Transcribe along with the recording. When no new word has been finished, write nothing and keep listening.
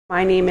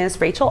My name is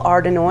Rachael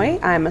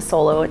Ardanuy. I'm a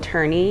solo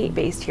attorney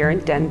based here in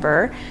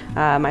Denver.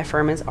 My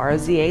firm is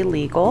RZA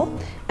Legal,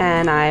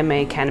 and I'm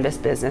a cannabis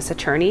business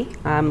attorney.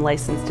 I'm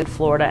licensed in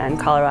Florida and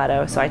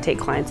Colorado, so I take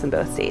clients in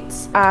both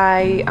states.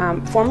 I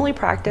formerly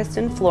practiced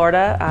in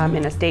Florida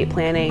in estate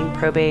planning,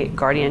 probate,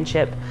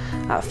 guardianship,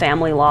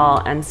 family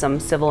law, and some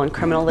civil and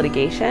criminal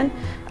litigation.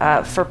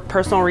 For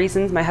personal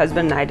reasons, my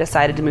husband and I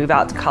decided to move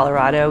out to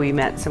Colorado. We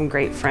met some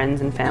great friends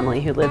and family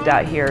who lived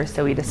out here,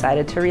 so we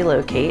decided to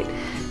relocate.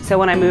 So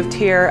when I moved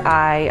here,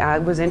 I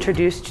was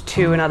introduced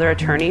to another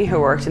attorney who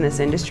worked in this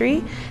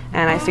industry,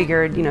 and I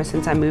figured,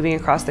 since I'm moving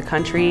across the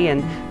country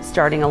and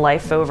starting a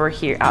life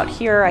out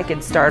here, I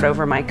could start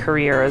over my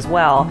career as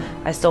well.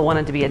 I still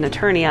wanted to be an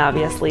attorney,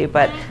 obviously,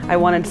 but I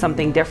wanted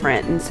something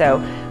different, and so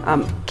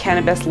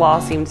cannabis law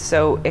seemed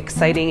so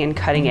exciting and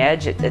cutting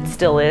edge. It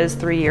still is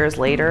 3 years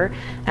later,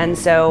 and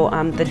so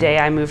the day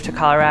I moved to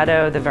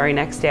Colorado, the very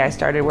next day I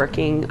started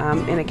working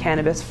in a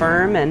cannabis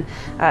firm, and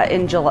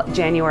in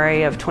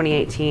January of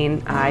 2018,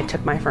 I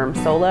took my firm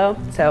solo.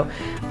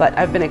 But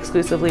I've been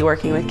exclusively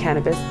working with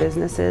cannabis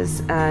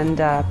businesses and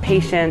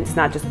patients,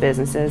 not just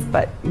businesses,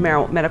 but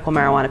medical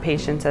marijuana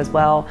patients as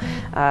well,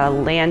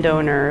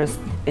 landowners,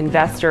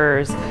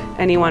 investors,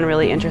 anyone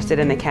really interested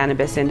in the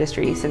cannabis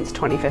industry since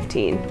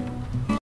 2015.